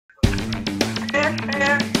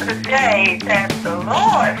the day that the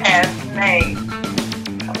Lord has made.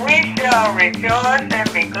 We shall rejoice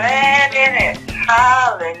and be glad in it.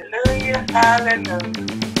 Hallelujah, hallelujah.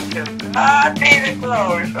 To God be the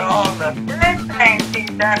glory for all the good things he's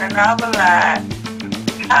done in our lives.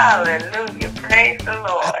 Hallelujah, praise the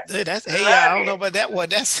Lord. I don't know about that one.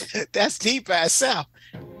 That's deep by itself.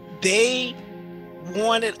 They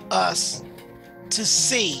wanted us to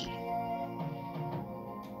see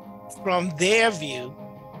from their view,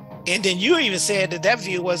 and then you even said that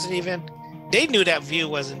view wasn't even, they knew that view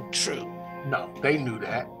wasn't true. No, they knew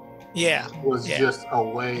that. Yeah. It was just a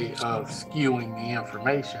way of skewing the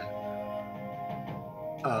information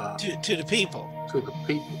to the people. To the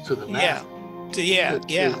people, to the masses.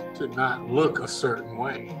 To not look a certain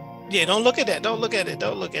way. Yeah, don't look at that. Don't look at it.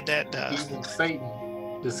 Don't look at that. Even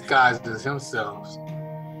Satan disguises himself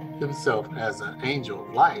as an angel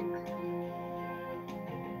of light.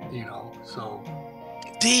 You know, so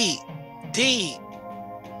deep,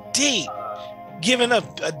 giving a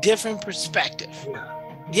different perspective.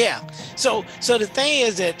 Yeah. So the thing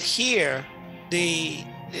is that here, the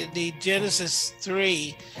Genesis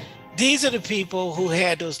 3, these are the people who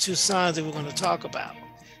had those two sons that we're going to talk about.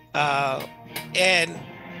 And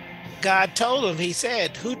God told them, he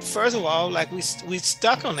said, who, first of all, like we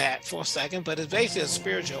stuck on that for a second, but it's basically a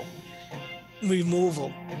spiritual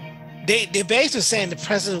removal. They basically saying the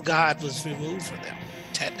presence of God was removed from them,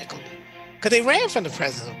 technically, because they ran from the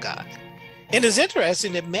presence of God. And it's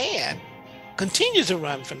interesting that man continues to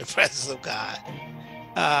run from the presence of God,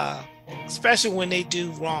 especially when they do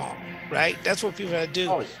wrong, right? That's what people do.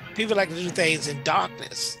 Oh, yeah. People like to do things in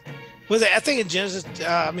darkness. I think in Genesis,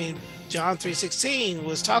 John 3:16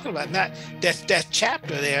 was talking about not that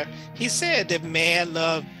chapter there. He said that man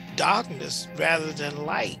loved darkness rather than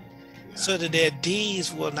light, so that their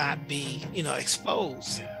deeds will not be,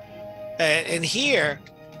 exposed. And here,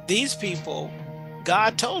 these people,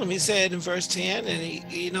 God told him, he said in verse 10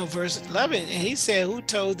 and verse 11, and he said, who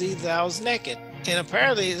told thee thou was naked? And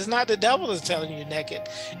apparently it's not the devil that's telling you naked.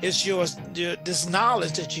 It's this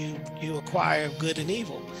knowledge that you acquire of good and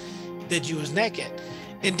evil, that you was naked.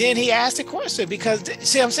 And then he asked the question, because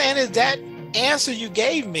see what I'm saying is that answer you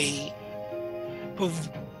gave me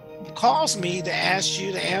caused me to ask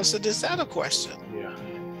you to answer this other question. Yeah.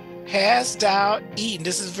 Hast thou eaten?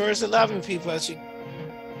 This is verse 11, people, as you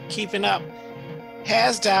keeping up.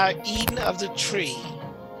 Hast thou eaten of the tree?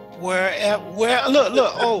 Where look,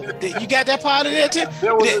 oh, you got that part of there too?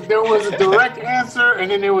 There was a direct answer, and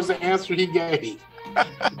then there was an answer he gave.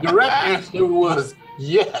 Direct answer was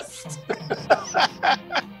yes.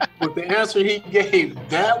 But the answer he gave,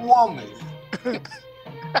 that woman,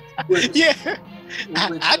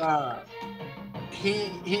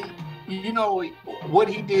 what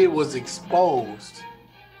he did was exposed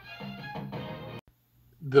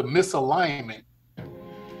the misalignment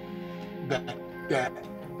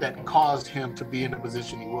that caused him to be in the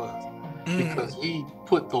position he was, because he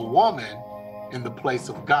put the woman in the place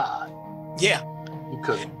of God. Yeah.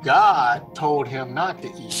 Because God told him not to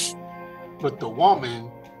eat, but the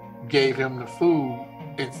woman gave him the food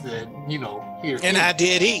and said, here. And I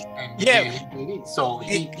did eat. And he did eat. So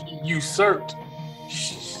he usurped.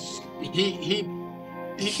 He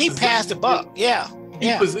passed the buck. Yeah.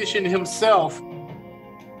 He positioned himself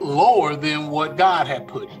lower than what God had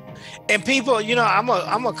put him. And people, I'm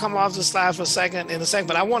gonna come off the slide for a second,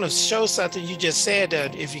 but I want to show something you just said.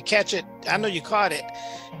 That if you catch it, I know you caught it,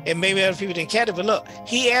 and maybe other people didn't catch it. But look,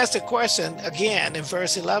 he asked a question again in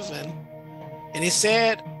verse 11, and he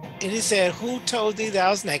said, "Who told thee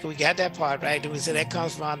thou was naked?" We got that part right. And we said that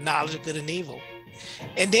comes from our knowledge of good and evil.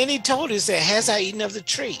 And then he told us, he said, "Has I eaten of the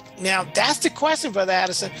tree?" Now that's the question, Brother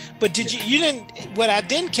Addison. But you didn't? What I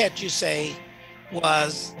didn't catch you say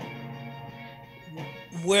was,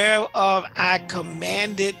 whereof I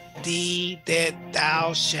commanded thee that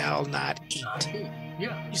thou shalt not eat.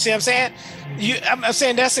 Yeah. You see what I'm saying? I'm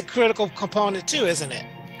saying that's a critical component too, isn't it?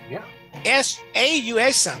 Yeah. You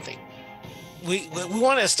asked something. We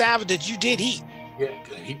want to establish that you did eat. Yeah,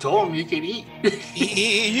 he told him you could eat.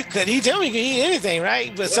 He told me you could eat anything,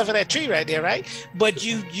 right? But except for that tree right there, right? But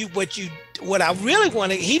what I really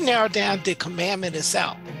wanted, he narrowed down the commandment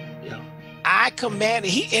itself. I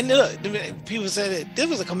commanded, and look, people said that this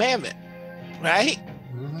was a commandment, right?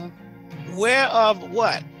 Mm-hmm. Whereof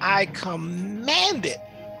what? I commanded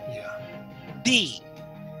thee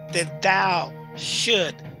that thou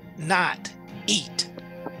should not eat.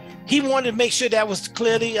 He wanted to make sure that was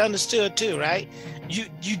clearly understood too, right?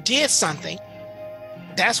 You did something.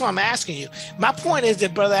 That's why I'm asking you. My point is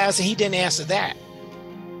that Brother Allison, he didn't answer that.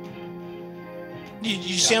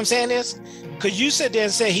 You see what I'm saying this? Because you said there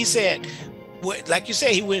and said, he said, like you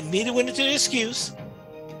say, he immediately went into the excuse,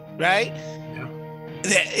 right?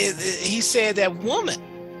 Yeah. He said that woman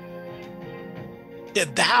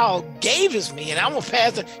that thou gavest me, and I'm gonna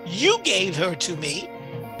pass her, you gave her to me,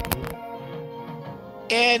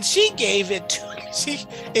 and she gave it to me.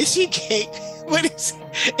 She gave what is,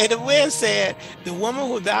 and the man said, the woman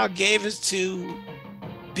who thou gavest to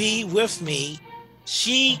be with me,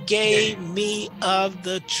 she gave me of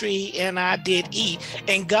the tree, and I did eat.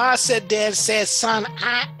 And God said, son,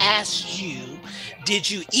 I asked you, did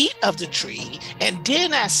you eat of the tree? And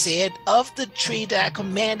then I said, of the tree that I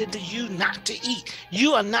commanded you not to eat.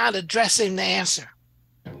 You are not addressing the answer.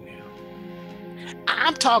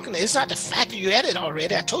 I'm talking, it's not the fact that you had it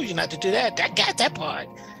already. I told you not to do that. I got that part.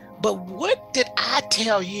 But what did I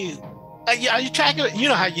tell you? Are you tracking? You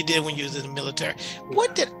know how you did when you was in the military.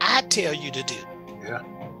 What did I tell you to do? Yeah.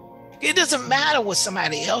 It doesn't matter what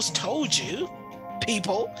somebody else told you,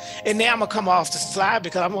 people. And now I'm gonna come off the slide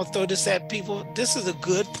because I'm gonna throw this at people. This is a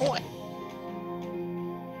good point.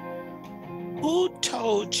 Who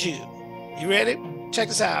told you? You ready? Check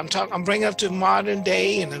this out. I'm bringing up to modern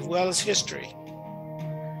day and as well as history.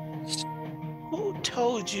 Who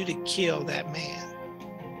told you to kill that man?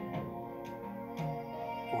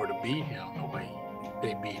 Or to beat him the way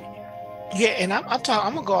they beat him. Yeah, and I'm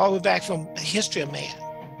gonna go all the way back from the history of man,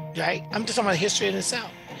 right? I'm just talking about history in itself.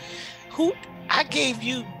 I gave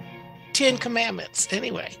you 10 commandments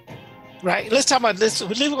anyway, right? Let's talk about this.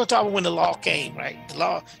 We're gonna talk about when the law came, right?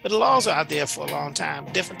 But the laws are out there for a long time,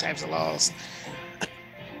 different types of laws.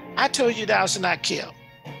 I told you thou shalt not kill.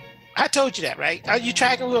 I told you that, right? Are you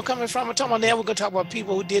tracking where we're coming from? I'm talking about now we're going to talk about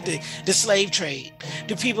people who did the slave trade,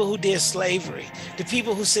 the people who did slavery, the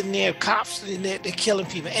people who sitting there, cops, and they're killing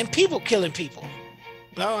people, and people killing people.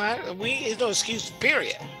 No, there's no excuse,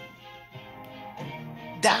 period.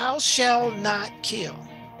 Thou shalt not kill.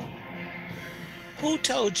 Who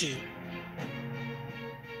told you?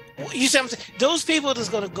 You see what I'm saying? Those people that's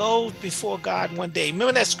going to go before God one day.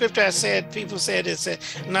 Remember that scripture I said, people said, it said,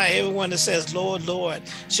 not everyone that says, Lord, Lord,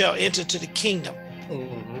 shall enter to the kingdom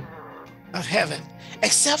of heaven,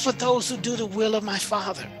 except for those who do the will of my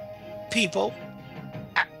Father. People,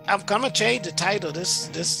 I'm going to change the title.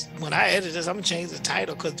 This when I edit this, I'm going to change the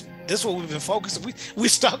title because this is what we've been focusing. We're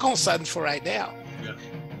stuck on something for right now. Yeah.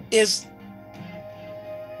 Is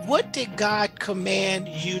what did God command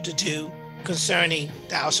you to do concerning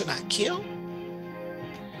thou shalt not kill,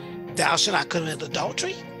 thou shalt not commit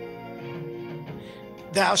adultery,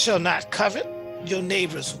 thou shalt not covet your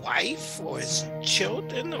neighbor's wife or his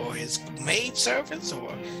children or his maidservants,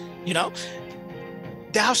 or,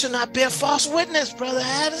 thou shalt not bear false witness, Brother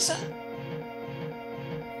Addison.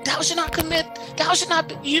 Thou shalt not commit, thou shalt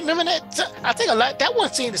not, you remember that? I think a lot, that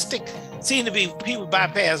one seemed to be people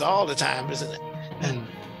bypass all the time, isn't it?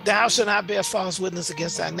 Thou shalt not bear false witness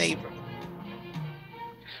against thy neighbor.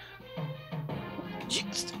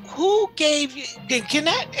 Who gave you, can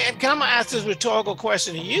I ask this rhetorical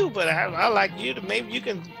question to you, but I like you to, maybe you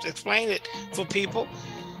can explain it for people.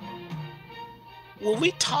 When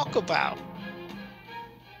we talk about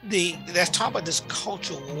let's talk about this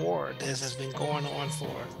cultural war that has been going on for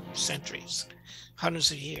centuries,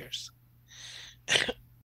 hundreds of years.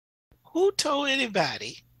 Who told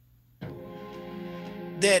anybody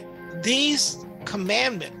that these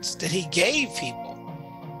commandments that he gave people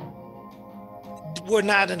were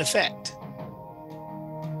not in effect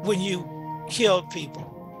when you killed people,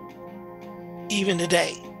 even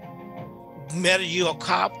today? Whether you're a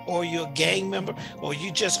cop or you're a gang member or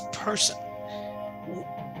you just a person,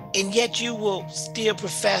 and yet you will still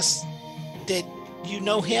profess that you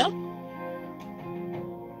know him?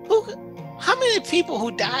 How many people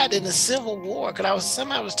who died in the Civil War? Because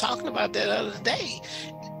somebody was talking about that the other day.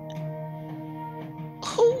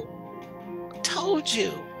 Who told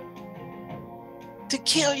you to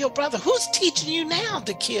kill your brother? Who's teaching you now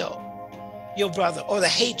to kill your brother or to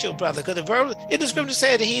hate your brother? Because the scripture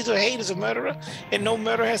said that he who hates is a murderer, and no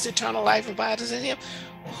murderer has eternal life abides in him.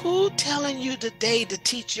 Who telling you today to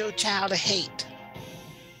teach your child to hate?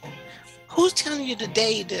 Who's telling you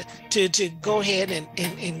today to go ahead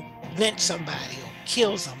and lynch somebody or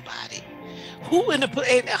kill somebody? Who in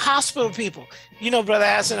the hospital people? Brother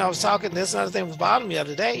Addison, I was talking, that's another thing that was bothering me the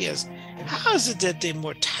other day, is how is it that the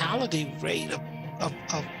mortality rate of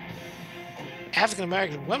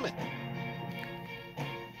African-American women,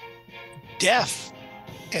 death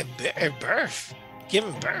at birth,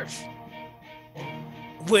 giving birth,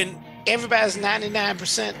 when everybody's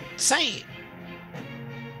 99% sane?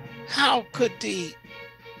 How could the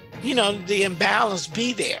imbalance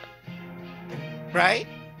be there, right?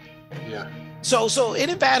 Yeah. So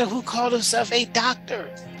anybody who called himself a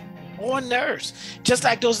doctor or a nurse. Just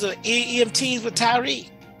like those EMTs with Tyree.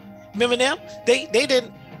 Remember them? They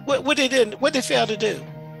didn't, what they fail to do?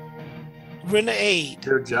 Render aid.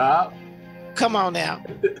 Their job. Come on now.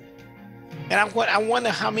 And I wonder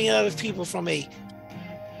how many other people from a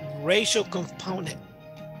racial component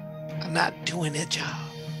are not doing their job.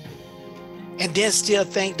 And then still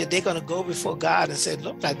think that they're going to go before God and say,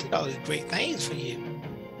 look, I did all these great things for you.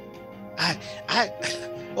 I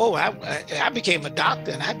became a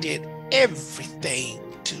doctor and I did everything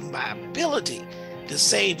to my ability to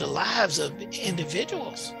save the lives of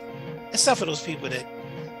individuals. Except for those people that,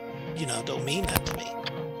 don't mean nothing to me.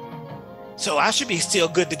 So I should be still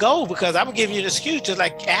good to go because I'm giving you an excuse, just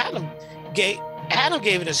like Adam gave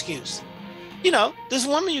an excuse. This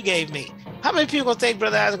woman you gave me. How many people gonna think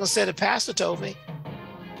Brother Isaac gonna say the pastor told me?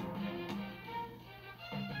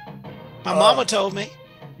 My mama told me.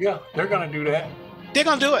 Yeah, they're gonna do that. They're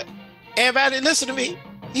gonna do it. Everybody, listen to me.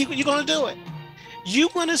 You're gonna do it. You're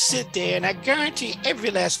gonna sit there, and I guarantee every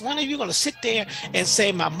last one of you gonna sit there and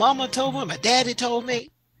say, my mama told me, my daddy told me,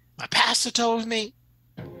 my pastor told me.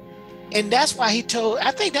 And that's why I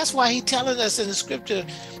think that's why he's telling us in the scripture,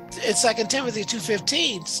 it's 2 Timothy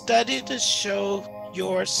 2:15, study to show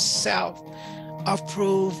yourself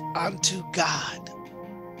approved unto God.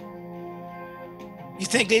 You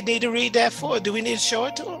think they need to read that for? Do we need to show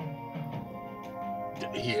it to them?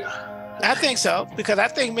 Yeah. I think so, because I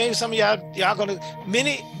think maybe some of y'all gonna,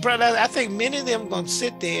 I think many of them gonna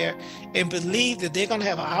sit there and believe that they're gonna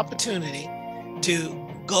have an opportunity to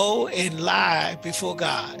go and lie before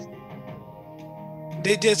God.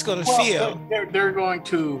 They're just gonna feel they're going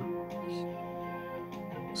to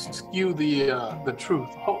skew the truth.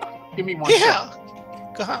 Oh, give me one. Yeah.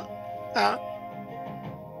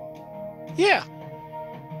 Yeah.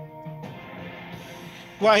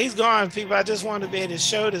 While he's gone, people, I just want to be able to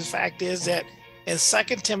show the fact is that in 2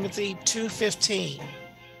 Timothy 2:15,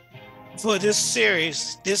 for this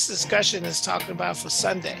series, this discussion is talking about for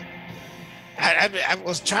Sunday. I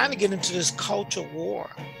was trying to get into this culture war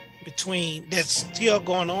that's still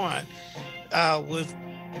going on with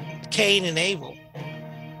Cain and Abel,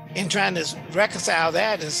 and trying to reconcile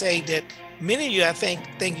that and say that many of you, I think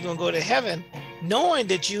you're going to go to heaven knowing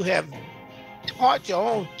that you have taught your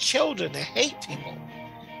own children to hate people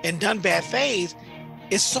and done bad things.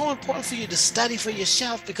 It's so important for you to study for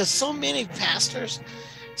yourself, because so many pastors,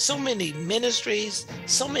 so many ministries,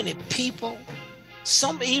 so many people,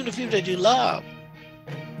 even the people that you love,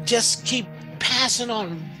 just keep passing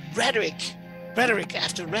on rhetoric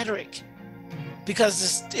after rhetoric.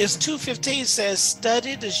 Because it's 2:15 says,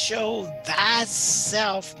 study to show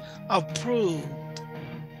thyself approved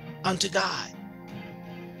unto God.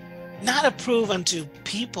 Not approved unto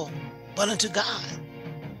people, but unto God.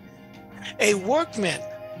 A workman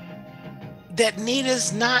that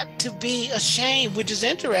needeth not to be ashamed, which is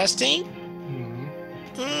interesting.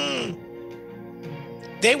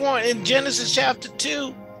 They weren't in Genesis chapter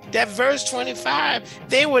 2, that verse 25,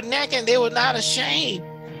 they were naked, they were not ashamed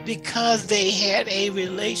because they had a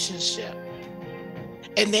relationship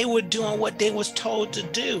and they were doing what they was told to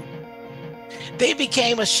do. They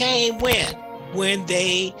became ashamed when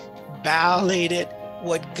they violated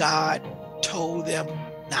what God told them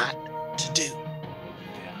not to do.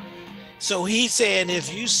 So he's saying,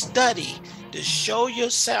 if you study to show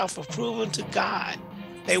yourself approved unto God,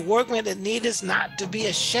 a workman that needeth not to be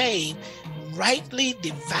ashamed, rightly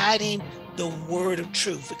dividing the word of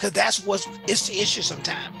truth, because it's the issue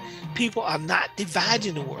sometimes. People are not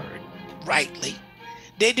dividing the word rightly.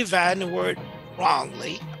 They divide the word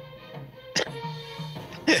wrongly.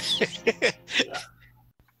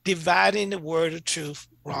 Dividing the word of truth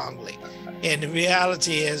wrongly. And the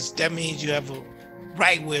reality is that means you have a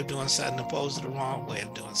right way of doing something opposed to the wrong way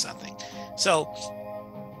of doing something. So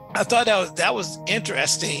I thought that was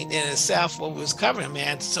interesting in itself, what we was covering,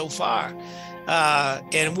 man, so far.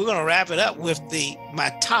 And we're going to wrap it up with my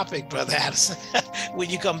topic, Brother Addison, when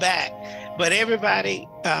you come back. But everybody,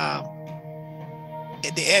 the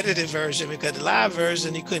edited version, because the live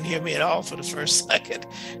version, you couldn't hear me at all for the first second.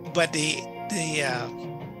 But the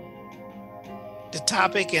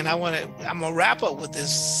topic, and I'm gonna wrap up with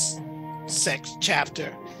this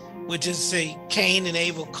chapter, which is the Cain and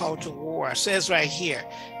Abel culture war. It says right here,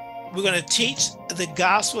 we're going to teach the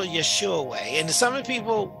gospel Yeshua way. And some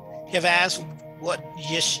people have asked what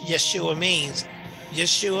Yeshua means.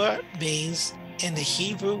 Yeshua means, in the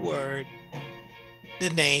Hebrew word, the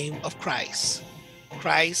name of Christ.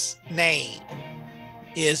 Christ's name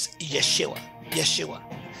is Yeshua.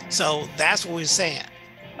 So that's what we're saying.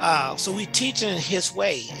 So we teach in his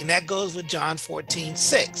way, and that goes with John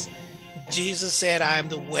 14:6. Jesus said, I am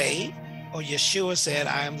the way, or Yeshua said,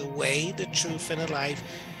 I am the way, the truth, and the life.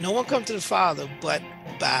 No one comes to the Father but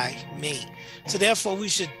by me. So therefore, we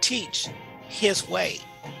should teach his way.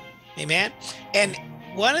 Amen. And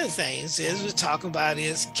one of the things is we're talking about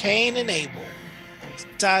is Cain and Abel.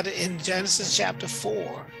 Started in Genesis chapter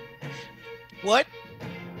 4. What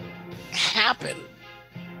happened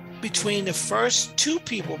between the first two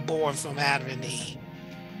people born from Adam and Eve,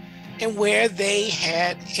 and where they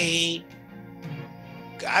had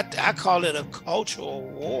I call it a cultural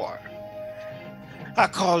war. I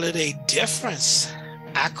call it a difference.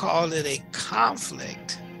 I call it a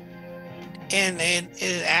conflict. And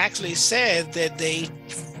it actually said that they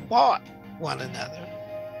fought one another,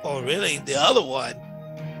 or really the other one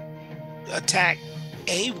attacked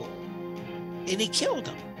Abel and he killed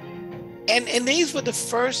him. And these were the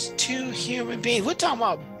first two human beings. We're talking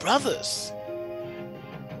about brothers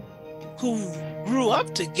who grew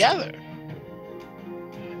up together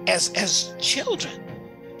as children,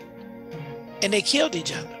 and they killed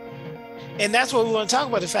each other. And that's what we want to talk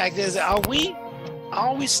about. The fact is, are we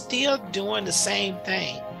still doing the same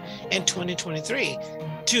thing in 2023,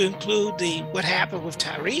 to include what happened with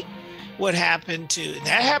Tyreek, that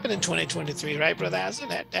happened in 2023, right, Brother Asa?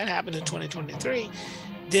 That happened in 2023.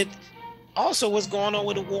 Did also what's going on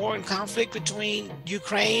with the war and conflict between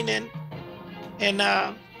Ukraine and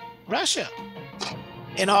Russia,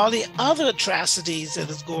 and all the other atrocities that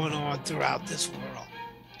is going on throughout this world,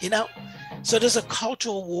 So there's a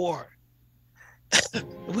cultural war.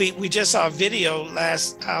 We just saw a video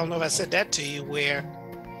last, I don't know if I said that to you, where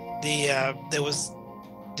there was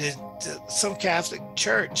some Catholic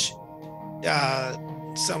church,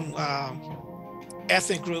 some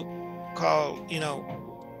ethnic group called,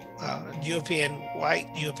 white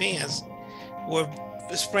Europeans were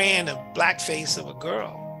spraying the blackface of a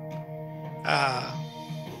girl,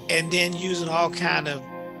 and then using all kind of,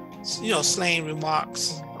 slang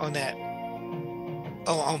remarks on that,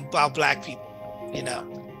 about black people,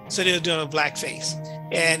 So they were doing a blackface.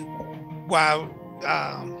 And while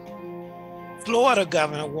Florida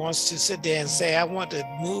governor wants to sit there and say, I want to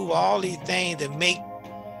move all these things that make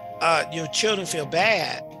your children feel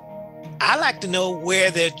bad, I like to know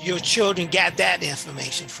where your children got that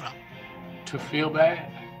information from. To feel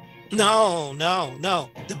bad? No.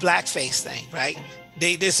 The blackface thing, right?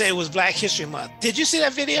 They said it was Black History Month. Did you see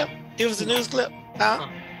that video? It was a news clip. Huh?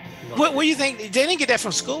 What do you think? They didn't get that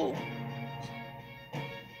from school.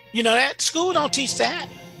 That school don't teach that.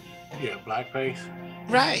 Yeah, blackface.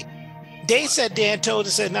 Right. They sat there and told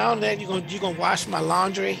us, said, now that you're gonna wash my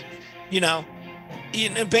laundry,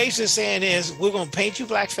 basically saying is, we're gonna paint you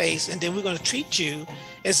blackface, and then we're gonna treat you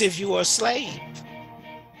as if you were a slave.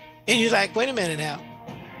 And you're like, wait a minute now.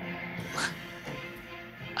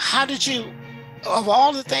 How did you, of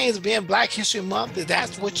all the things being Black History Month,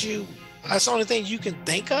 that's the only thing you can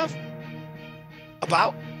think of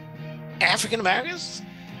about African Americans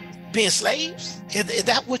being slaves? Is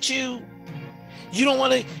that what you don't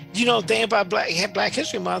want to, the thing about Black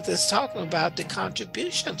History Month is talking about the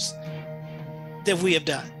contributions that we have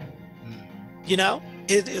done.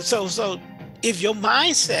 So if your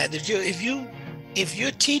mindset, if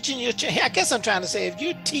you're teaching your children, I guess I'm trying to say, if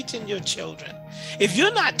you're teaching your children, if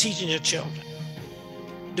you're not teaching your children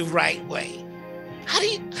the right way, how do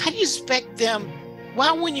you expect them?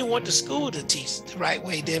 Why wouldn't you want the school to teach the right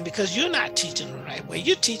way then? Because you're not teaching them the right way.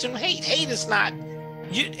 You're teaching them hate. Hate is not,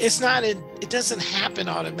 it doesn't happen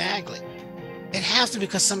automatically. It has to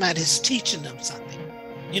because somebody's teaching them something.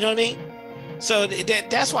 You know what I mean? So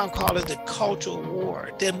that's why I'm calling it the cultural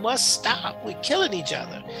war. That must stop. We're killing each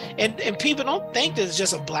other. And people don't think that it's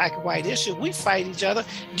just a black and white issue. We fight each other.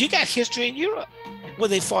 You got history in Europe where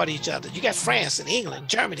they fought each other. You got France and England,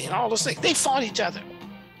 Germany, and all those things. They fought each other.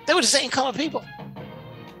 They were the same color people.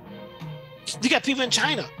 You got people in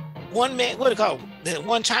China. One man, what do you call it?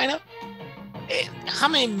 One China? How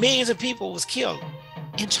many millions of people was killed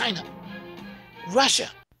in China? Russia.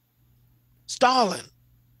 Stalin.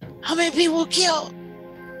 How many people were killed?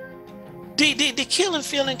 The killing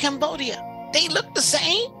field in Cambodia. They look the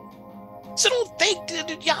same. So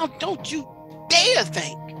don't you dare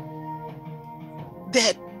think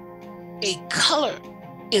that a color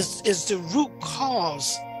is the root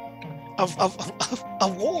cause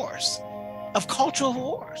of wars, of cultural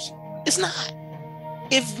wars. It's not.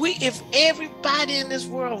 If everybody in this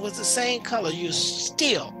world was the same color, you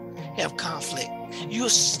still have conflict. You'll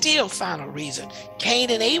still find a reason. Cain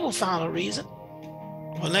and Abel found a reason.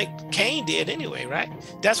 Well, like Cain did anyway, right?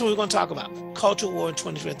 That's what we're going to talk about. Cultural war in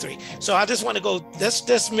 2023. So I just want to go,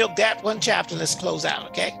 let's milk that one chapter and let's close out,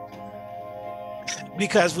 okay?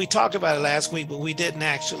 Because we talked about it last week, but we didn't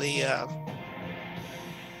actually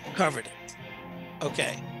cover it.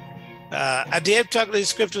 Okay. I did talk these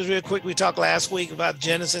scriptures real quick. We talked last week about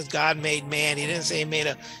Genesis. God made man. He didn't say he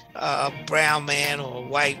made a brown man or a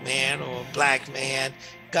white man or a black man.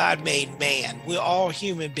 God made man. We're all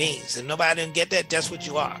human beings. And nobody didn't get that. That's what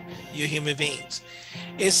you are. You're human beings.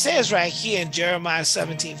 It says right here in Jeremiah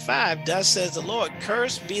 17:5, thus says the Lord,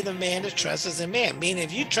 cursed be the man that trusts in man. Meaning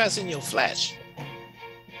if you trust in your flesh,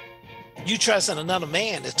 you trust in another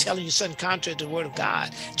man that's telling you something contrary to the word of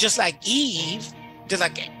God. Just like Eve, just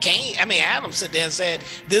like Adam sat there and said,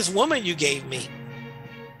 this woman you gave me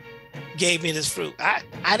this fruit.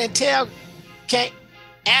 I didn't tell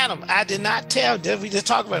Adam, I did not tell, we just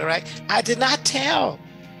talked about it, right? I did not tell.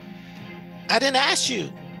 I didn't ask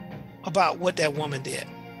you about what that woman did.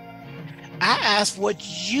 I asked what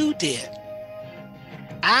you did.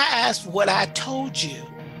 I asked what I told you.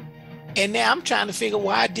 And now I'm trying to figure,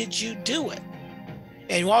 why did you do it?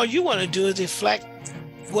 And all you want to do is deflect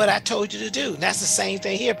what I told you to do. And that's the same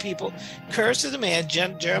thing here, people. Cursed is the man,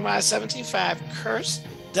 Jeremiah 17:5, cursed,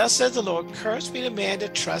 thus says the Lord, cursed be the man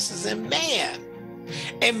that trusts in man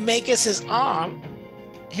and maketh his arm,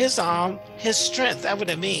 his strength. That's what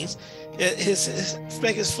it means.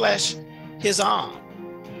 Make his flesh his arm,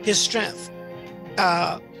 his strength.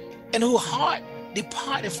 And whose heart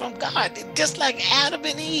departed from God. Just like Adam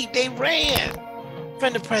and Eve, they ran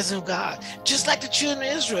from the presence of God. Just like the children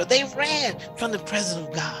of Israel, they ran from the presence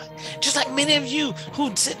of God. Just like many of you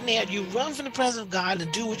who sitting there, you run from the presence of God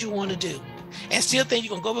and do what you want to do. And still think you're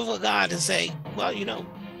going to go before God and say, well, you know,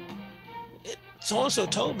 so-and-so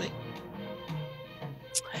told me.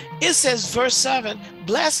 It says, verse 7,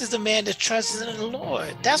 blessed is the man that trusts in the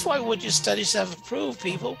Lord. That's why when you study self-approved,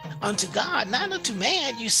 people, unto God, not unto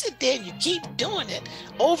man. You sit there and you keep doing it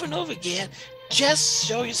over and over again. Just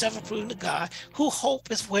show yourself approved to God, who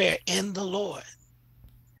hope is where? In the Lord.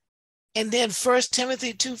 And then 1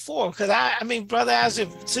 Timothy 2:4, because I mean, brother, I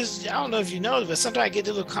don't know if you know, but sometimes I get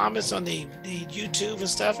the little comments on the YouTube and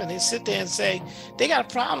stuff, and they sit there and say, they got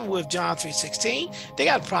a problem with John 3:16. They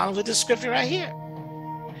got a problem with this scripture right here.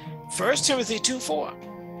 1 Timothy 2:4,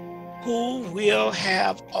 who will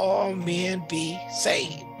have all men be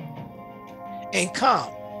saved and come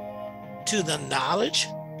to the knowledge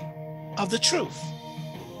of the truth,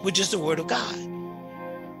 which is the word of God.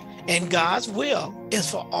 And God's will is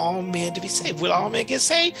for all men to be saved. Will all men get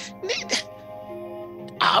saved?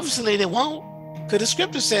 Obviously they won't, because the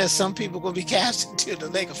scripture says some people are going to be cast into the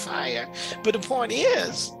lake of fire. But the point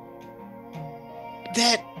is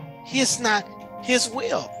that it's not his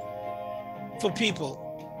will for people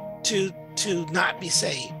to not be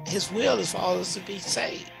saved. His will is for all of us to be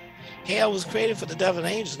saved. Hell was created for the devil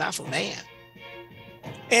and angels, not for man.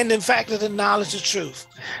 And in fact, of the knowledge of truth.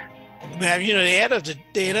 You know, they ate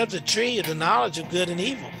up the tree of the knowledge of good and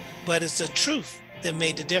evil, but it's the truth that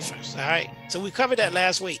made the difference. All right. So we covered that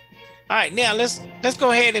last week. All right. Now let's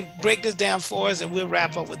go ahead and break this down for us, and we'll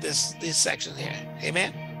wrap up with this section here.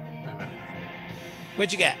 Amen.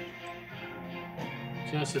 What you got?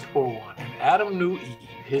 Genesis 4:1. And Adam knew Eve,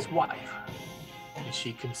 his wife, and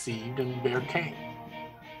she conceived and bare Cain,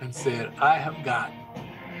 and said, I have gotten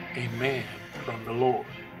a man from the Lord.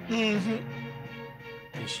 Mm-hmm.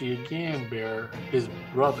 And she again bare his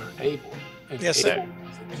brother Abel. And yes, Abel sir.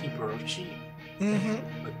 was a keeper of sheep.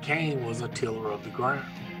 Mm-hmm. But Cain was a tiller of the ground.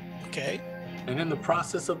 Okay. And in the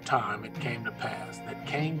process of time, it came to pass that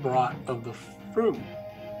Cain brought of the fruit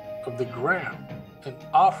of the ground an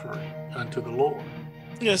offering unto the Lord.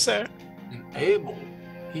 Yes, sir. And Abel,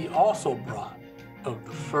 he also brought of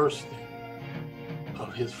the first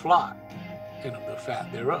of his flock and of the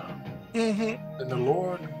fat thereof. Mm-hmm. And the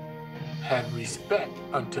Lord had respect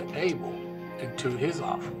unto Abel and to his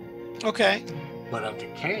offering. Okay. But unto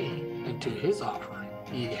Cain and to his offering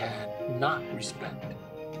he had not respect.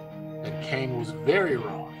 And Cain was very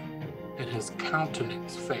wroth, and his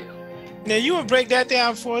countenance failed. Now you want to break that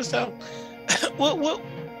down for us, though?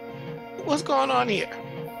 What's going on here?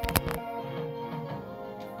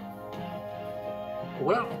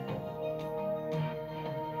 Well,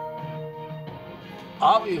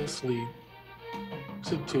 obviously,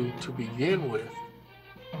 to begin with,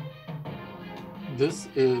 this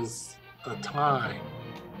is a time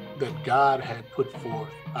that God had put forth,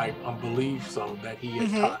 I believe so, that he had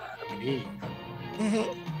taught Adam and Eve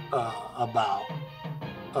about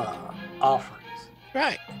offerings.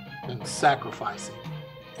 Right. And sacrificing.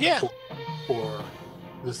 Yeah. For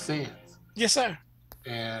the sins. Yes, sir.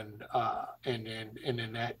 And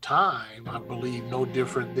in that time, I believe no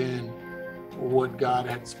different than what God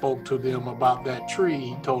had spoke to them about that tree.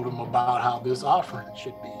 He told them about how this offering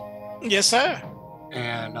should be. Yes, sir.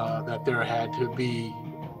 And that there had to be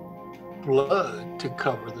blood to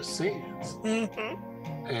cover the sins. Mm-hmm.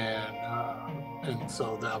 And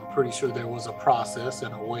so I'm pretty sure there was a process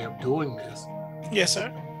and a way of doing this. Yes, sir.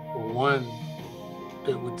 One,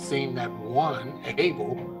 it would seem that one,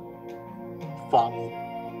 Abel, followed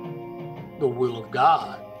the will of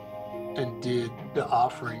God and did the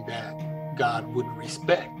offering that God would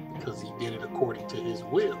respect because he did it according to his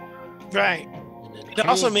will. Right. It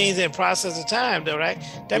also means in process of time, though, right?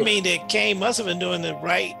 That means that Cain must have been doing the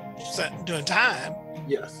right during time.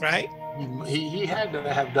 Yes. Right? He had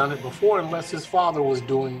to have done it before unless his father was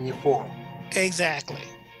doing it for him. Exactly.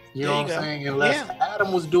 You know what I'm saying? Unless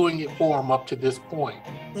Adam was doing it for him up to this point,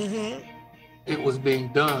 it was being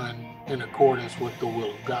done in accordance with the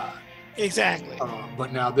will of God. Exactly.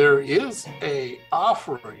 But now there is a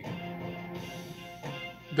offering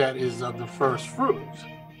that is of the first fruits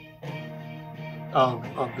of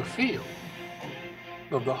the field,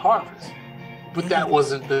 of the harvest. But that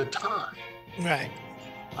wasn't the time. Right.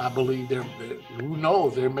 I believe who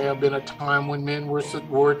knows, there may have been a time when men were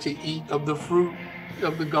to eat of the fruit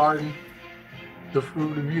of the garden, the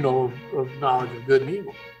fruit of, of knowledge of good and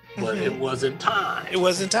evil. But it wasn't time. It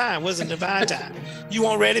wasn't time. It wasn't divine time. You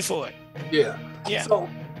weren't ready for it. Yeah. Yeah. So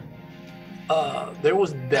there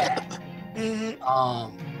was that.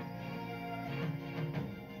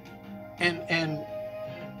 And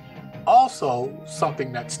also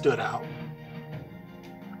something that stood out.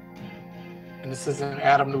 And this is,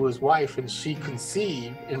 Adam knew his wife, and she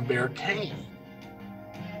conceived and bare Cain.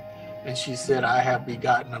 And she said, I have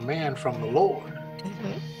begotten a man from the Lord.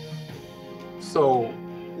 So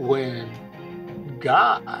when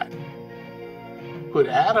God put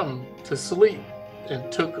Adam to sleep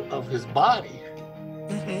and took of his body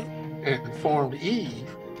and formed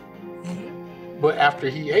Eve, but after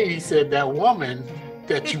he ate, he said, that woman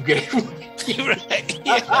that you gave me. Right.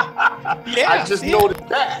 Yeah. I just noticed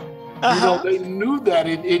that. They knew that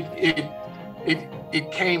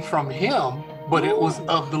it came from him, but it was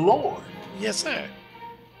of the Lord. Yes, sir.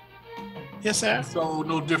 Yes, sir. So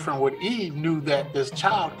no different with Eve, knew that this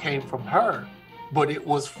child came from her, but it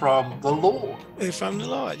was from the Lord. It's from the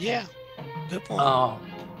Lord, yeah. Good point.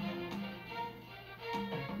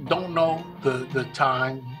 Don't know the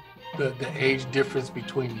time, the age difference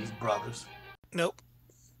between these brothers. Nope.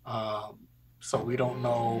 So we don't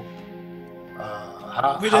know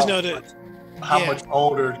how much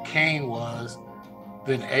older Cain was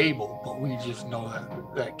than Abel, but we just know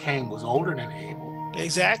that Cain was older than Abel.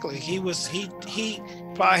 Exactly. He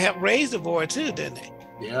probably helped raise the boy too, didn't he?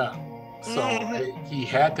 Yeah. So he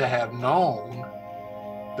had to have known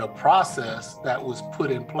the process that was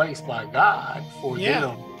put in place by God for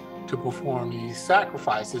them to perform these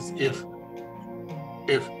sacrifices. If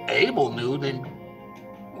Abel knew, then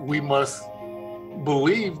we must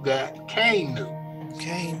believe that Cain knew.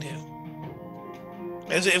 Cain knew.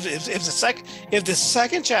 If the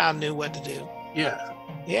second child knew what to do. Yeah.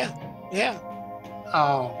 Yeah. Yeah.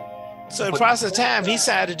 So in the process of time, he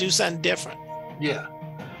decided to do something different. Yeah.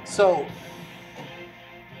 So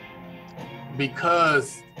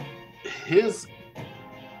because his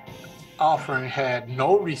offering had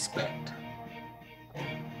no respect,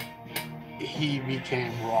 he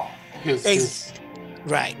became wrong. His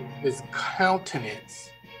countenance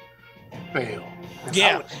failed. And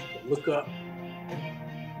yeah. Look up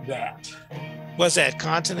that. What's that?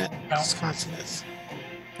 Continent? Continents.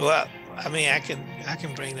 Well, I mean, I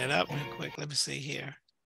can bring that up real quick. Let me see here.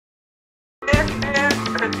 This is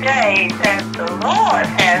the day that the Lord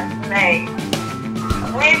has made.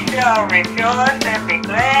 We shall rejoice and be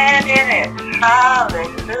glad in it.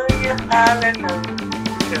 Hallelujah, hallelujah.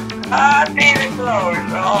 To God be the glory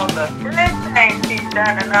for all the good things he's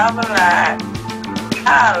done in our lives.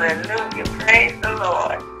 Hallelujah, praise the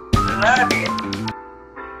Lord. Love you.